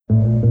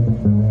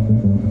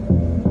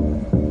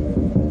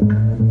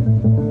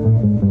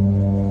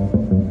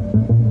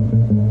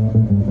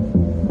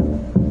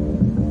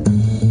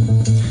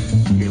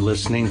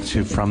listening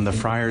to From the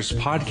Friars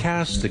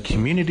podcast, the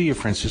community of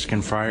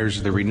Franciscan Friars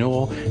of the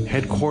Renewal,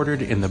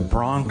 headquartered in the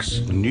Bronx,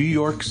 New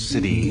York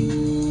City.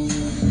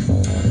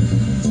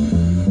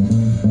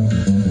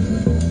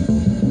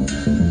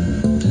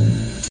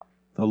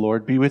 The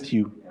Lord be with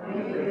you.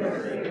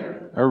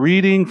 A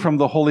reading from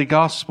the Holy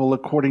Gospel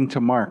according to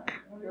Mark.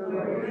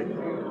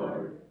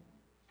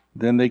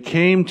 Then they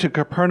came to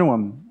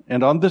Capernaum,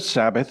 and on the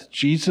Sabbath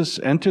Jesus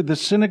entered the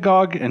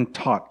synagogue and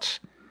taught.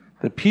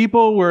 The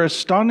people were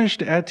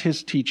astonished at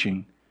his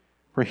teaching,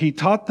 for he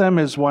taught them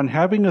as one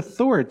having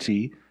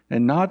authority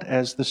and not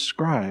as the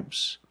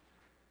scribes.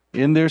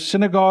 In their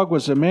synagogue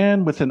was a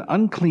man with an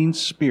unclean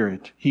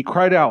spirit. He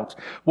cried out,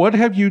 "What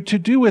have you to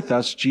do with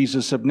us,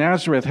 Jesus of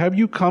Nazareth? Have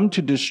you come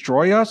to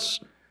destroy us?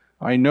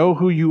 I know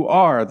who you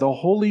are, the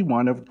Holy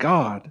One of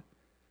God."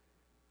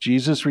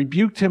 Jesus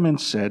rebuked him and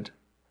said,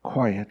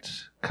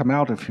 "Quiet, come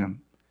out of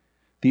him."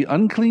 The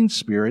unclean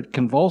spirit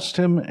convulsed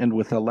him, and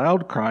with a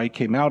loud cry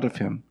came out of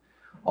him.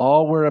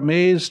 All were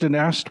amazed and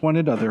asked one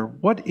another,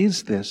 "What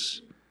is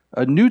this?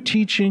 A new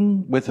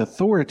teaching with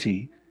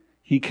authority.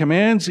 He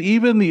commands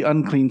even the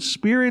unclean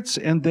spirits,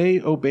 and they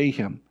obey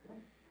him."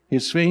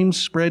 His fame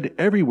spread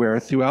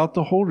everywhere throughout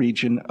the whole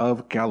region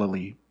of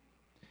Galilee.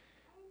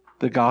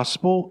 The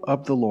Gospel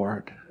of the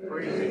Lord.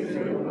 Praise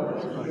to you,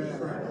 Lord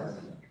Christ.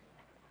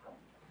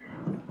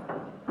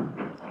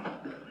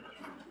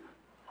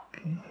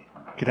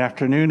 Good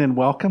afternoon and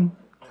welcome.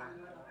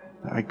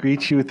 I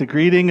greet you with the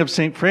greeting of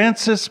St.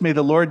 Francis. May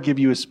the Lord give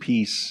you his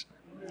peace.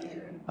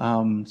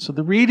 So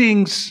the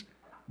readings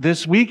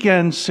this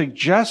weekend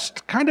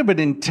suggest kind of an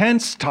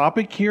intense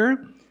topic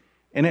here,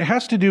 and it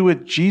has to do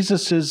with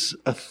Jesus's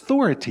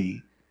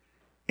authority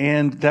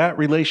and that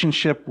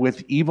relationship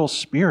with evil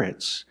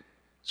spirits.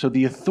 So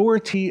the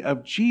authority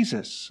of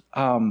Jesus.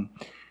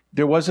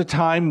 There was a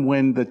time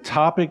when the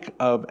topic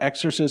of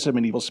exorcism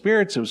and evil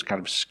spirits, it was kind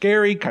of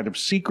scary, kind of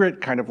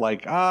secret, kind of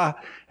like,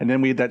 and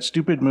then we had that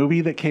stupid movie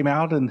that came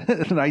out in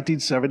the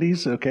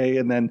 1970s, okay,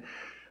 and then,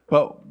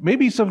 but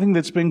maybe something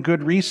that's been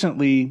good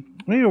recently,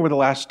 maybe over the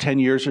last 10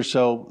 years or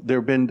so, there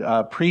have been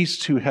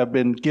priests who have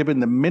been given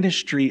the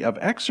ministry of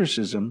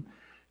exorcism,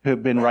 who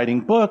have been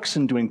writing books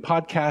and doing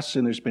podcasts,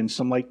 and there's been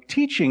some like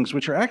teachings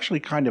which are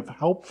actually kind of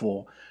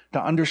helpful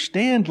to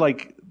understand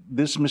like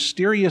this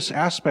mysterious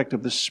aspect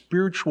of the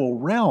spiritual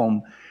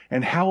realm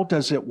and how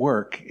does it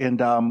work.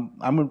 And I'm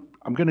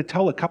going to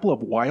tell a couple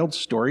of wild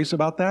stories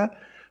about that.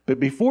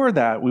 But before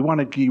that, we want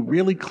to be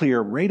really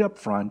clear right up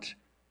front.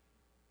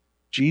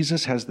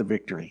 Jesus has the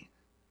victory.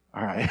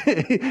 All right.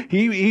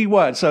 he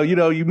won. So,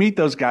 you meet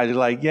those guys, you're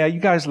like, yeah, you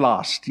guys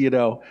lost,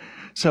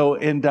 So,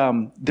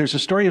 and there's a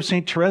story of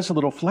St. Therese, a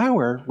little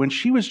flower. When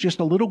she was just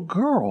a little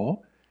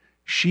girl,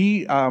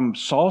 she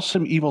saw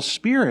some evil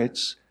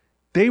spirits.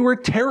 They were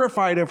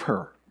terrified of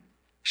her.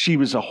 She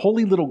was a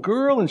holy little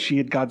girl and she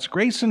had God's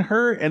grace in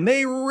her, and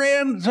they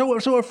ran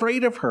so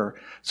afraid of her.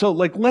 So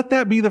let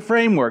that be the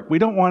framework. We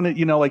don't want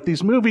to, like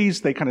these movies,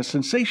 they kind of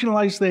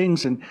sensationalize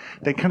things and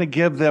they kind of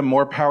give them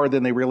more power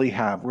than they really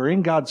have. We're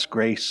in God's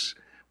grace.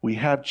 We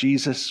have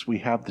Jesus. We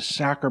have the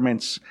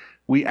sacraments.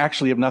 We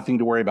actually have nothing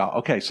to worry about.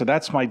 Okay, so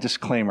that's my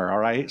disclaimer, all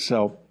right?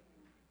 So,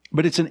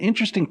 but it's an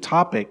interesting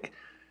topic.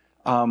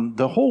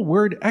 The whole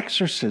word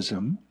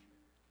exorcism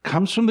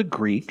comes from the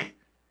Greek,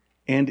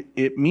 and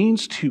it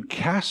means to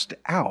cast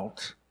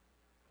out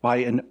by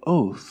an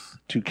oath.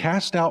 To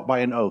cast out by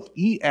an oath.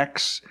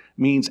 Ex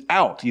means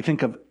out. You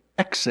think of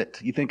exit.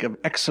 You think of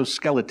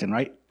exoskeleton,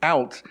 right?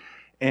 Out.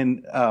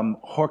 And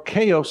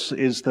horkeos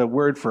is the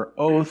word for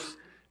oath,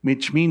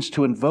 which means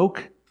to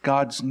invoke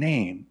God's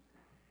name.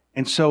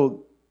 And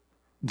so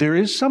there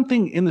is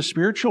something in the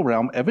spiritual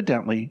realm,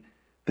 evidently,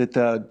 that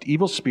the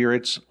evil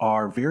spirits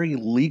are very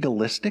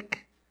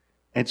legalistic.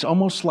 It's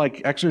almost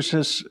like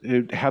exorcists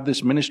have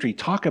this ministry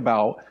talk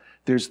about,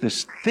 there's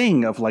this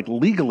thing of like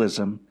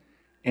legalism.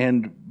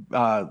 And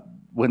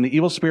when the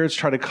evil spirits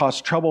try to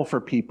cause trouble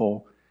for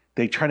people,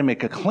 they try to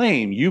make a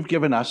claim. You've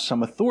given us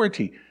some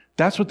authority.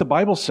 That's what the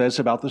Bible says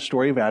about the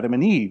story of Adam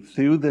and Eve.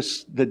 Through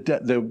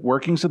the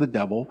workings of the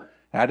devil,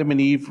 Adam and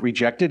Eve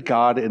rejected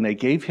God and they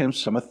gave him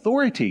some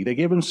authority. They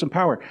gave him some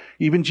power.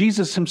 Even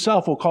Jesus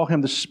himself will call him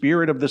the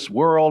spirit of this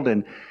world.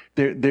 And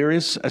there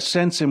is a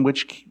sense in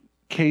which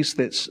case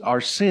that our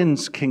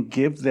sins can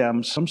give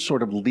them some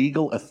sort of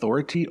legal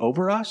authority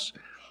over us.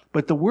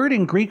 But the word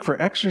in Greek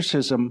for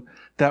exorcism,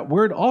 that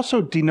word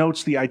also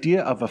denotes the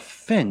idea of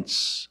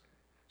offense.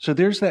 So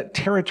there's that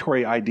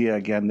territory idea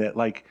again, that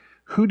like,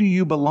 who do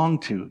you belong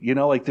to?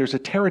 Like there's a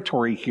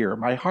territory here.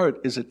 My heart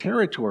is a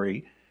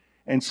territory.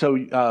 And so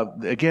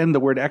again, the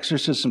word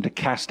exorcism, to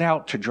cast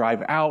out, to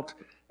drive out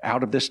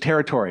of this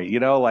territory,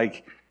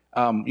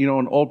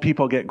 when old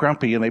people get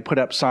grumpy and they put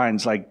up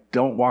signs like,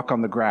 "Don't walk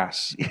on the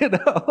grass,"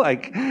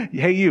 like,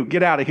 "Hey, you,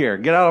 get out of here,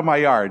 get out of my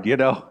yard,"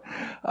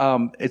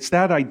 It's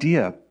that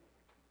idea.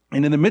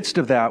 And in the midst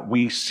of that,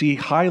 we see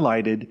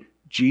highlighted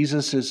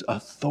Jesus's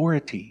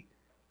authority.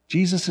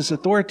 Jesus's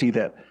authority,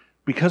 that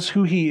because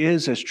who he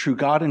is as true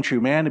God and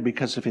true man, and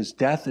because of his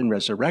death and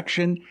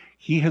resurrection,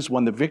 he has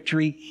won the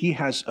victory. He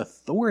has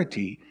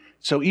authority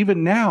So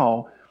even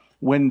now,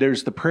 when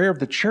there's the prayer of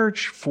the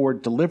church for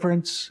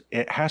deliverance,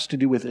 it has to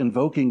do with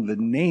invoking the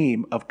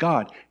name of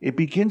God. It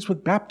begins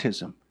with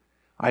baptism.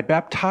 I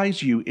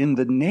baptize you in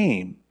the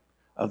name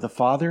of the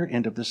Father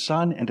and of the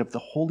Son and of the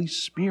Holy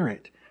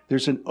Spirit.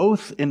 There's an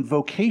oath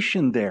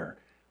invocation there.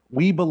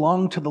 We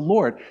belong to the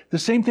Lord. The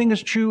same thing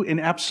is true in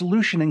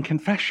absolution and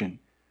confession.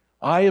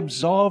 I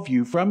absolve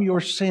you from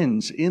your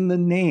sins in the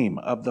name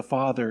of the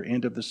Father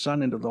and of the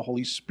Son and of the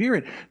Holy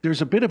Spirit.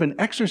 There's a bit of an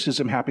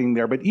exorcism happening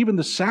there, but even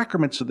the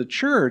sacraments of the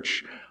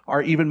church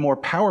are even more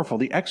powerful.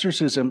 The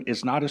exorcism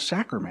is not a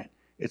sacrament.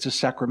 It's a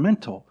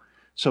sacramental.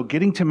 So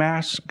getting to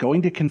Mass,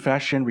 going to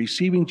confession,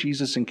 receiving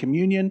Jesus in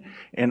communion,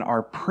 and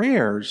our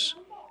prayers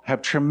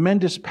have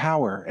tremendous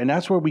power. And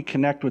that's where we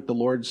connect with the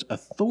Lord's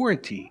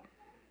authority,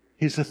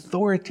 his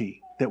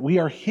authority, that we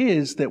are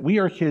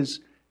his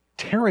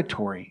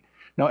territory.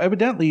 Now,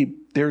 evidently,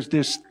 there's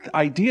this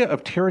idea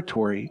of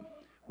territory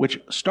which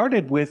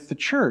started with the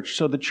church.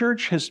 So the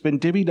church has been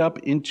divvied up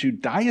into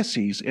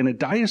dioceses. In a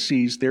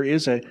diocese, there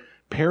is a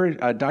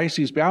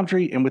diocese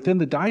boundary, and within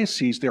the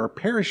diocese, there are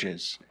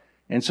parishes.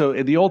 And so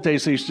in the old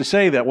days, they used to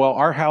say that, well,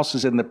 our house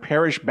is in the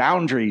parish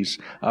boundaries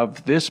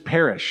of this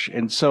parish.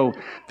 And so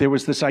there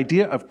was this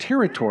idea of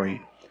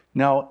territory.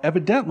 Now,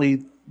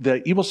 evidently,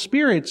 the evil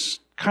spirits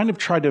kind of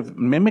try to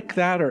mimic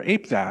that or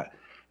ape that.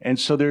 And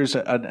so there's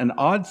an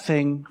odd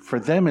thing for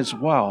them as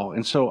well.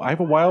 And so I have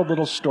a wild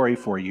little story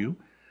for you.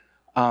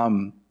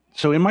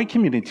 So in my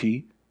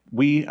community,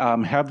 we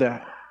have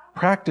the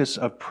practice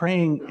of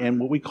praying in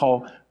what we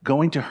call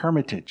going to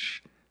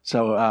hermitage.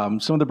 So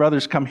some of the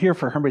brothers come here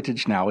for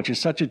hermitage now, which is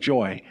such a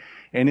joy.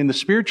 And in the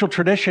spiritual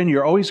tradition,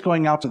 you're always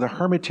going out to the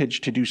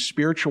hermitage to do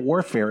spiritual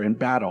warfare in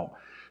battle.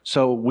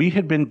 So we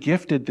had been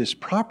gifted this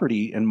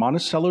property in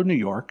Monticello, New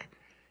York.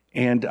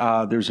 And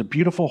there's a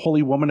beautiful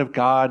holy woman of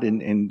God,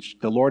 and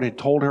the Lord had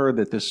told her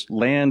that this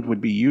land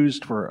would be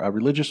used for a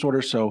religious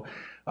order. So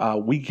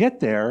we get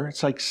there.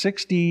 It's like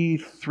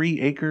 63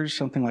 acres,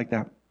 something like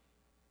that.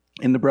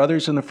 And the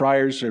brothers and the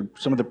friars, or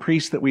some of the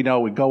priests that we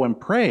know, would go and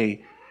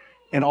pray.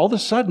 And all of a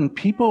sudden,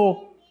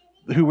 people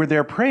who were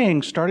there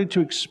praying started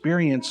to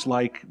experience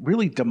like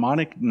really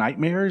demonic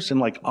nightmares and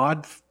like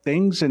odd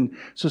things. And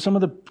so some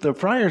of the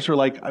friars were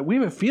like, we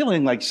have a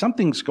feeling like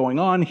something's going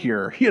on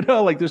here,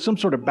 like there's some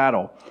sort of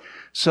battle.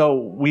 So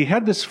we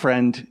had this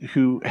friend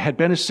who had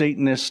been a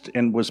Satanist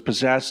and was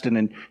possessed, and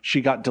then she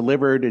got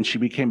delivered and she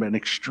became an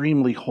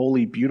extremely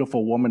holy,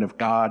 beautiful woman of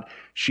God.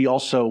 She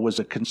also was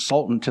a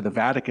consultant to the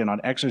Vatican on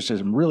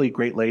exorcism, really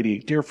great lady,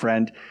 dear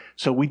friend.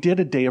 So we did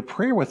a day of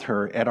prayer with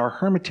her at our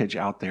hermitage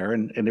out there,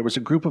 and there was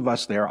a group of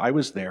us there. I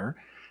was there,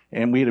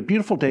 and we had a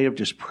beautiful day of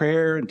just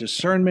prayer and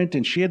discernment,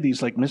 and she had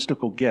these like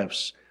mystical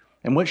gifts.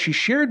 And what she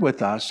shared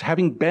with us,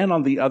 having been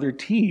on the other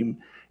team,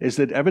 is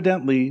that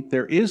evidently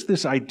there is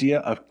this idea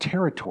of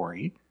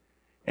territory.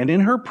 And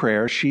in her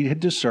prayer, she had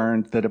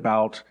discerned that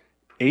about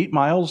 8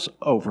 miles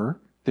over,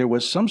 there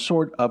was some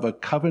sort of a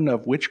coven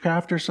of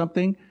witchcraft or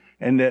something,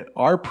 and that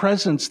our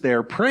presence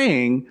there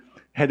praying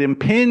had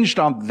impinged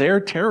on their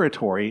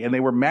territory, and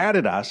they were mad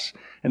at us,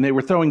 and they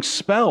were throwing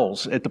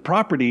spells at the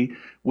property,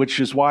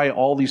 which is why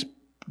all these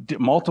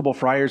multiple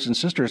friars and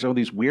sisters have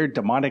these weird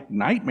demonic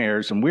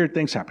nightmares and weird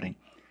things happening.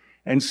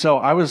 And so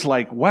I was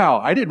like, wow,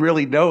 I didn't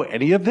really know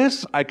any of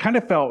this. I kind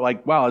of felt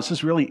like, wow, this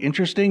is really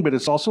interesting, but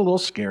it's also a little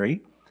scary.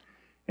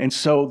 And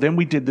so then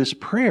we did this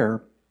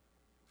prayer,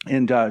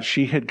 and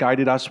she had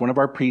guided us. One of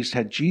our priests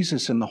had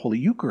Jesus in the Holy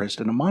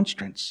Eucharist in a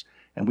monstrance,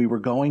 and we were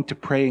going to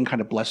pray and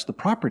kind of bless the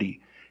property.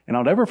 And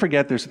I'll never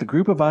forget, there's the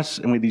group of us,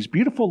 and with these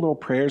beautiful little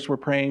prayers we're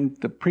praying,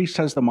 the priest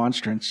has the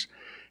monstrance,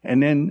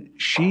 and then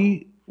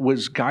she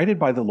was guided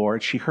by the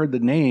Lord. She heard the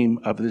name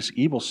of this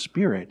evil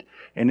spirit,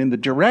 and in the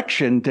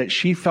direction that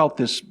she felt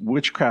this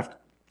witchcraft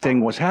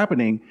thing was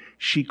happening,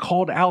 she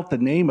called out the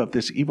name of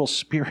this evil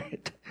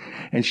spirit,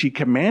 and she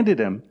commanded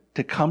him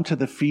to come to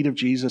the feet of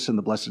Jesus in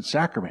the Blessed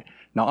Sacrament.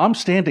 Now, I'm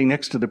standing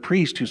next to the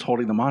priest who's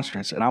holding the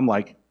monstrance, and I'm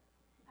like,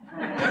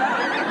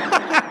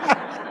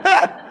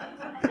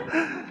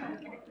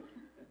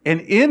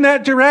 and in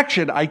that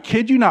direction, I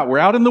kid you not, we're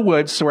out in the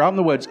woods,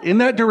 in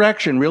that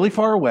direction, really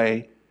far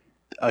away,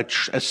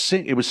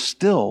 it was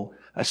still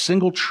a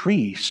single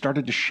tree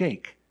started to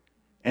shake.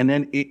 And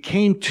then it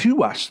came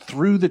to us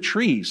through the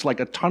trees, like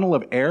a tunnel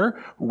of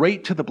air,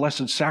 right to the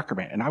Blessed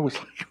Sacrament. And I was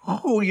like,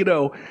 oh,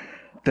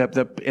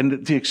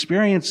 to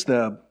experience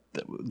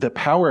the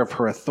power of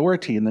her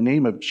authority in the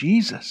name of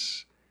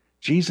Jesus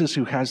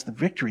who has the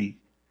victory,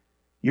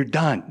 you're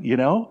done,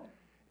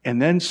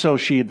 And then so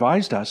she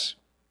advised us.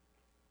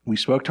 We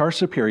spoke to our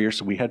superior,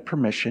 so we had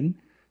permission.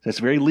 That's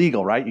very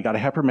legal, right? You got to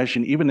have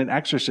permission. Even an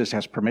exorcist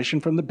has permission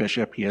from the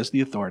bishop. He has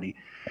the authority.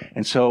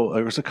 And so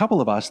there was a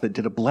couple of us that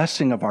did a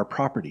blessing of our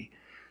property.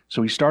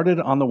 So we started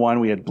on the one,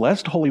 we had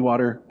blessed holy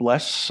water,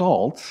 blessed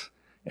salt,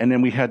 and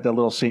then we had the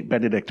little St.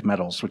 Benedict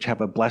medals, which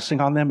have a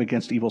blessing on them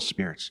against evil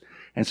spirits.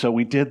 And so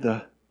we did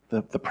the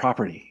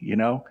property,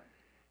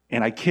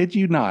 And I kid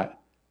you not,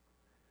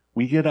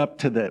 we get up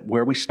to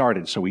where we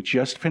started. So we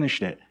just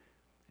finished it,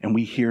 and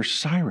we hear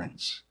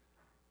sirens.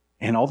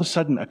 And all of a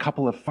sudden, a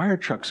couple of fire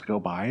trucks go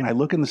by, and I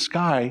look in the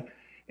sky,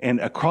 and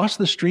across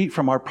the street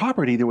from our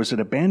property, there was an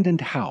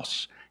abandoned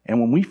house. And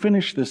when we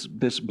finished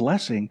this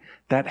blessing,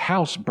 that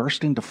house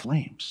burst into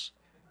flames.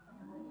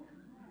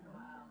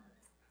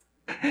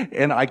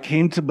 And I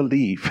came to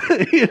believe,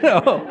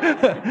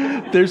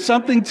 there's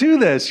something to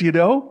this, And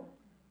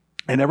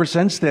ever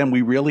since then,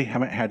 we really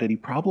haven't had any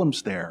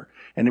problems there.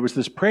 And it was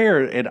this prayer,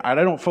 and I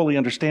don't fully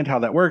understand how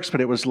that works,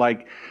 but it was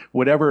like,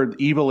 whatever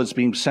evil is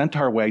being sent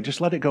our way,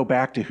 just let it go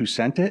back to who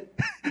sent it.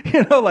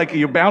 Like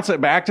you bounce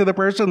it back to the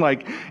person,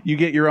 like you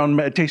get your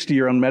own taste of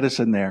your own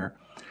medicine there.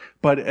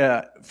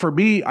 But for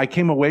me, I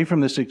came away from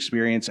this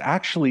experience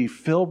actually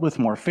filled with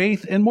more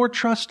faith and more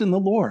trust in the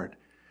Lord.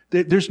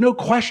 There's no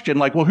question,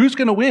 like, well, who's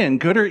going to win,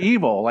 good or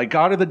evil, like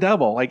God or the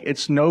devil? Like,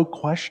 it's no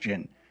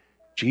question.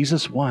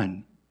 Jesus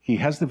won. He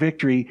has the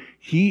victory.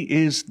 He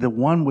is the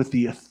one with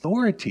the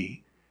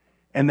authority.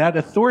 And that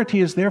authority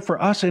is there for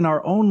us in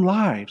our own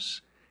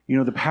lives.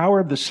 The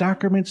power of the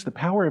sacraments, the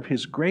power of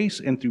his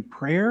grace, and through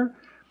prayer.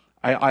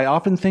 I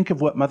often think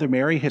of what Mother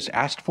Mary has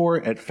asked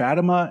for at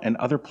Fatima and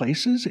other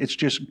places. It's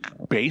just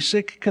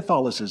basic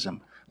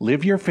Catholicism.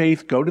 Live your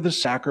faith, go to the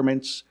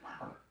sacraments.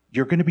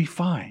 You're going to be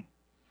fine.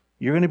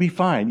 You're going to be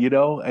fine,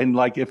 And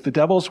like if the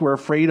devils were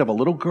afraid of a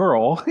little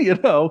girl,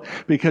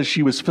 because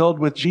she was filled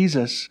with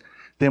Jesus,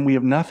 then we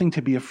have nothing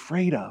to be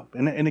afraid of.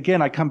 And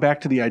again, I come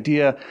back to the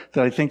idea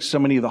that I think so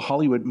many of the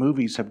Hollywood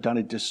movies have done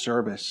a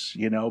disservice,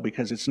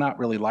 because it's not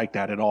really like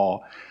that at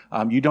all.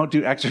 You don't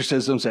do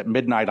exorcisms at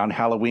midnight on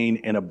Halloween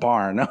in a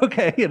barn,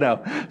 okay?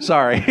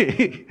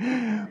 Sorry.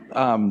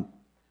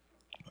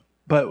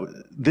 But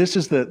this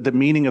is the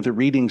meaning of the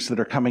readings that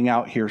are coming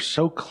out here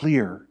so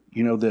clear.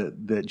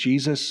 The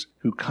Jesus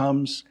who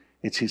comes,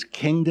 it's his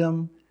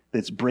kingdom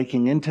that's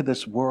breaking into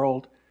this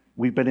world.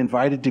 We've been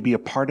invited to be a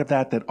part of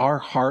that our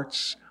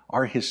hearts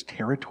are his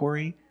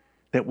territory,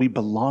 that we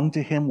belong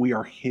to him, we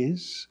are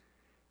his.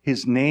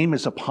 His name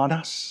is upon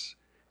us,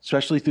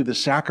 especially through the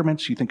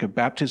sacraments. You think of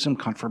baptism,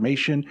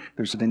 confirmation,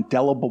 there's an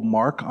indelible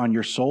mark on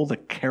your soul, the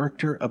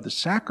character of the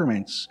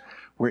sacraments,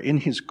 where in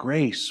his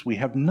grace we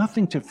have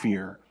nothing to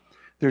fear.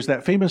 There's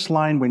that famous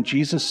line when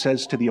Jesus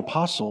says to the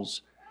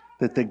apostles,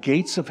 that the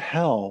gates of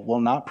hell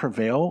will not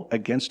prevail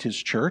against his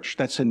church.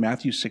 That's in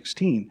Matthew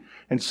 16.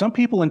 And some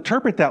people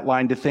interpret that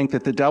line to think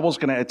that the devil's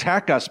going to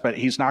attack us, but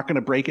he's not going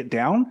to break it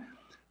down.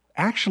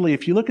 Actually,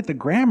 if you look at the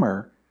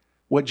grammar,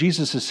 what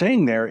Jesus is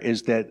saying there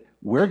is that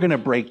we're going to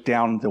break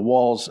down the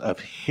walls of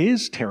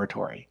his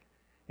territory.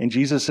 And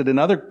Jesus in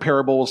another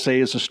parable will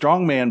say, as a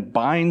strong man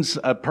binds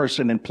a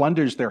person and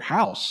plunders their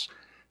house,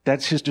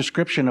 that's his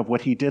description of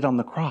what he did on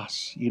the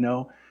cross,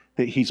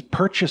 that he's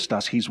purchased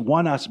us. He's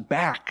won us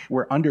back.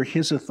 We're under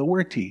his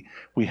authority.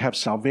 We have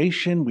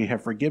salvation. We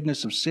have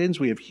forgiveness of sins.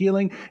 We have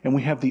healing. And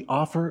we have the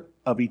offer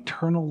of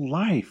eternal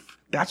life.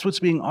 That's what's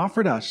being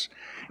offered us.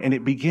 And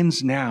it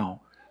begins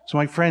now. So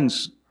my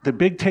friends, the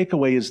big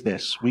takeaway is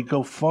this. We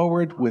go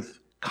forward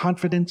with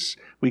confidence.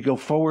 We go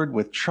forward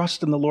with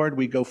trust in the Lord.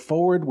 We go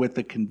forward with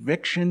the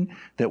conviction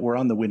that we're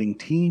on the winning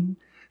team,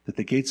 that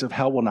the gates of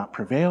hell will not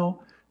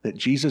prevail, that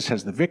Jesus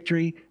has the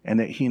victory, and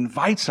that he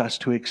invites us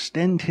to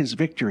extend his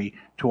victory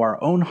to our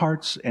own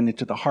hearts and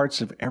into the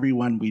hearts of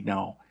everyone we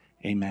know.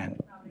 Amen.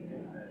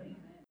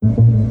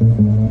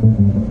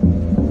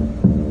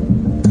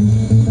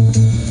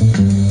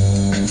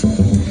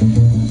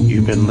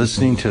 You've been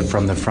listening to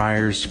From the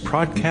Friars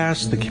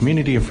podcast, the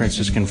community of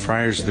Franciscan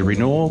Friars, the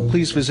Renewal.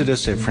 Please visit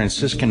us at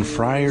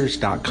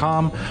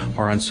franciscanfriars.com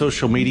or on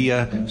social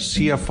media,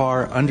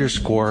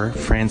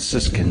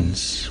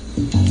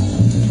 CFR_Franciscans.